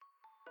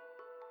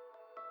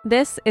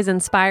This is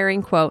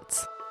Inspiring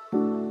Quotes.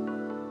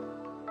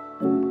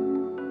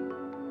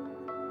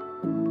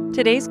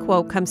 Today's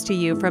quote comes to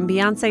you from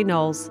Beyoncé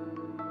Knowles.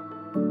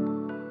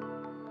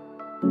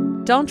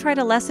 Don't try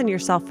to lessen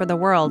yourself for the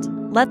world.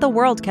 Let the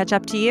world catch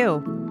up to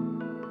you.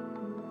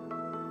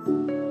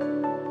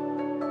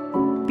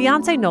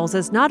 Beyoncé Knowles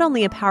is not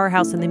only a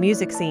powerhouse in the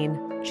music scene,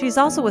 she's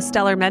also a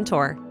stellar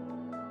mentor.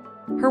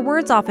 Her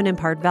words often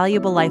impart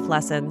valuable life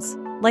lessons,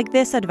 like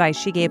this advice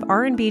she gave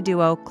R&B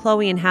duo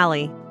Chloe and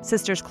Halle,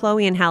 sisters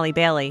Chloe and Halle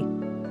Bailey.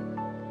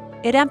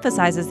 It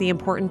emphasizes the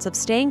importance of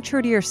staying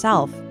true to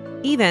yourself,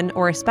 even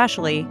or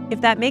especially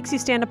if that makes you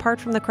stand apart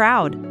from the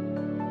crowd.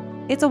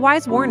 It's a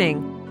wise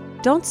warning.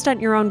 Don't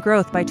stunt your own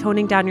growth by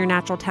toning down your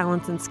natural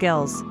talents and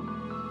skills.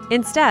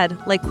 Instead,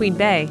 like Queen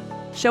Bey,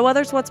 show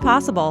others what's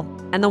possible,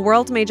 and the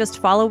world may just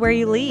follow where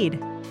you lead.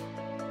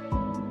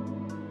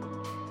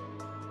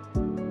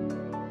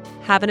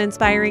 Have an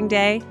inspiring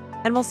day,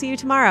 and we'll see you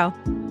tomorrow.